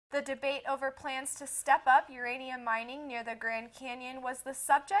The debate over plans to step up uranium mining near the Grand Canyon was the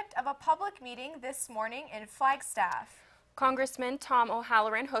subject of a public meeting this morning in Flagstaff. Congressman Tom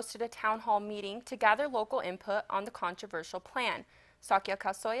O'Halleran hosted a town hall meeting to gather local input on the controversial plan. Sakia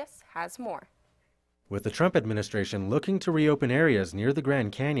Casoyas has more. With the Trump administration looking to reopen areas near the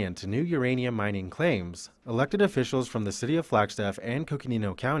Grand Canyon to new uranium mining claims, elected officials from the city of Flagstaff and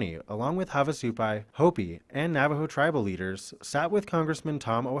Coconino County, along with Havasupai, Hopi, and Navajo tribal leaders, sat with Congressman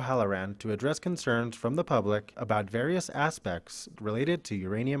Tom O'Halleran to address concerns from the public about various aspects related to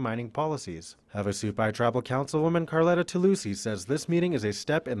uranium mining policies. Havasupai Tribal Councilwoman Carletta Tilousi says this meeting is a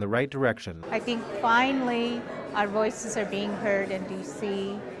step in the right direction. I think finally our voices are being heard in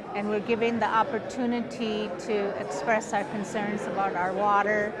D.C. and we're given the opportunity to express our concerns about our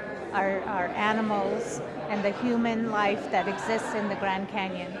water, our animals, and the human life that exists in the Grand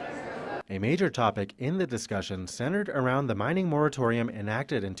Canyon. A major topic in the discussion centered around the mining moratorium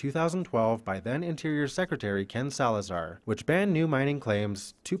enacted in 2012 by then Interior Secretary Ken Salazar, which banned new mining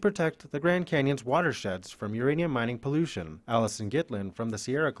claims to protect the Grand Canyon's watersheds from uranium mining pollution. Alicyn Gitlin from the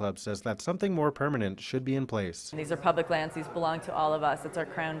Sierra Club says that something more permanent should be in place. These are public lands. These belong to all of us. It's our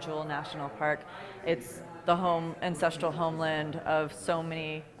crown jewel national park. It's the ancestral homeland of so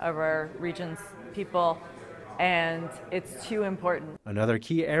many of our region's people, and it's too important. Another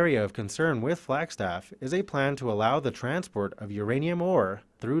key area of concern with Flagstaff is a plan to allow the transport of uranium ore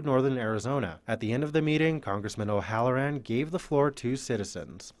through northern Arizona. At the end of the meeting, Congressman O'Halleran gave the floor to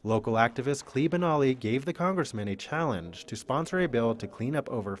citizens. Local activist Clee Benally gave the congressman a challenge to sponsor a bill to clean up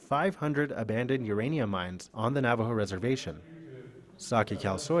over 500 abandoned uranium mines on the Navajo reservation. Sakia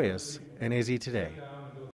Casoyas, NAZ Today.